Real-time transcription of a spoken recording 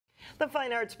The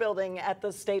Fine Arts Building at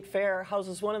the State Fair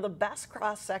houses one of the best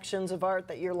cross-sections of art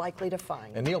that you're likely to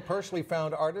find. And Neil Persley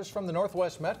found artists from the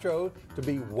Northwest Metro to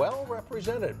be well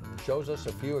represented. Shows us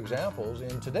a few examples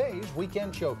in today's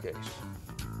Weekend Showcase.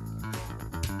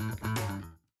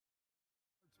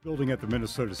 Building at the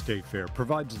Minnesota State Fair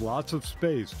provides lots of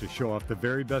space to show off the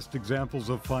very best examples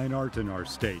of fine art in our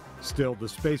state. Still, the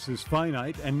space is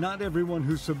finite, and not everyone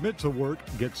who submits a work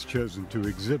gets chosen to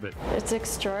exhibit. It's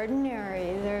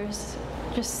extraordinary. There's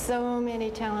just so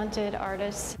many talented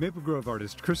artists. Maple Grove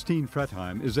artist Kristin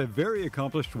Fretheim is a very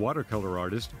accomplished watercolor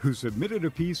artist who submitted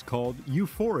a piece called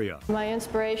Euphoria. My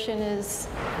inspiration is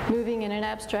moving in an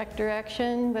abstract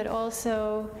direction, but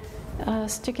also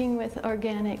sticking with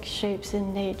organic shapes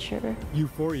in nature.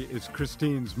 Euphoria is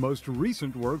Kristin's most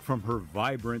recent work from her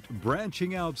vibrant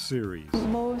Branching Out series.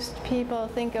 Most people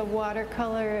think of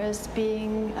watercolor as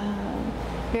being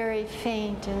very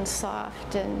faint and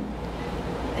soft and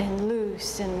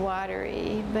loose and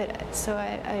watery, but so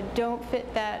I don't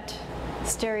fit that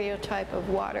stereotype of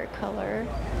watercolor.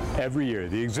 Every year,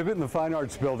 the exhibit in the Fine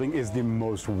Arts Building is the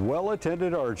most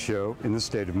well-attended art show in the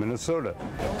state of Minnesota.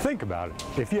 Think about it.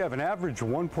 If you have an average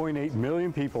 1.8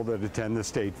 million people that attend the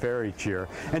State Fair each year,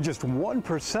 and just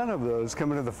 1% of those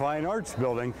come into the Fine Arts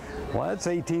Building, well, that's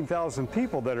 18,000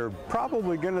 people that are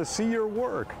probably going to see your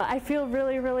work. I feel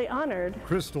really, really honored.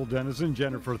 Crystal denizen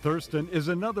Jennifer Thurston is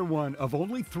another one of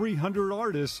only 300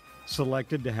 artists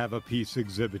selected to have a piece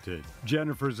exhibited.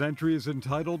 Jennifer's entry is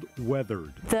entitled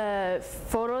Weathered. The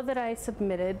photo that I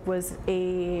submitted was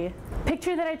a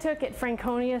picture that I took at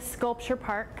Franconia Sculpture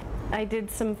Park. I did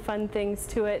some fun things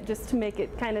to it just to make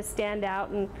it kind of stand out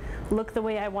and look the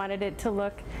way I wanted it to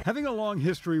look. Having a long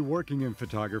history working in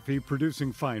photography,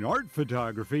 producing fine art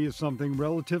photography is something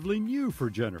relatively new for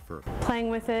Jennifer. Playing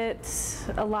with it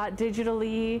a lot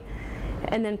digitally,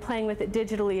 and then playing with it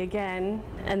digitally again,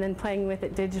 and then playing with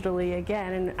it digitally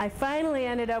again. And I finally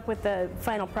ended up with the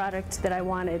final product that I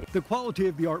wanted. The quality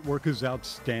of the artwork is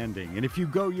outstanding, and if you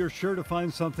go, you're sure to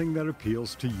find something that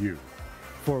appeals to you.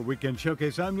 For Weekend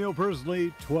Showcase, I'm Neil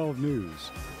Persley, 12 News.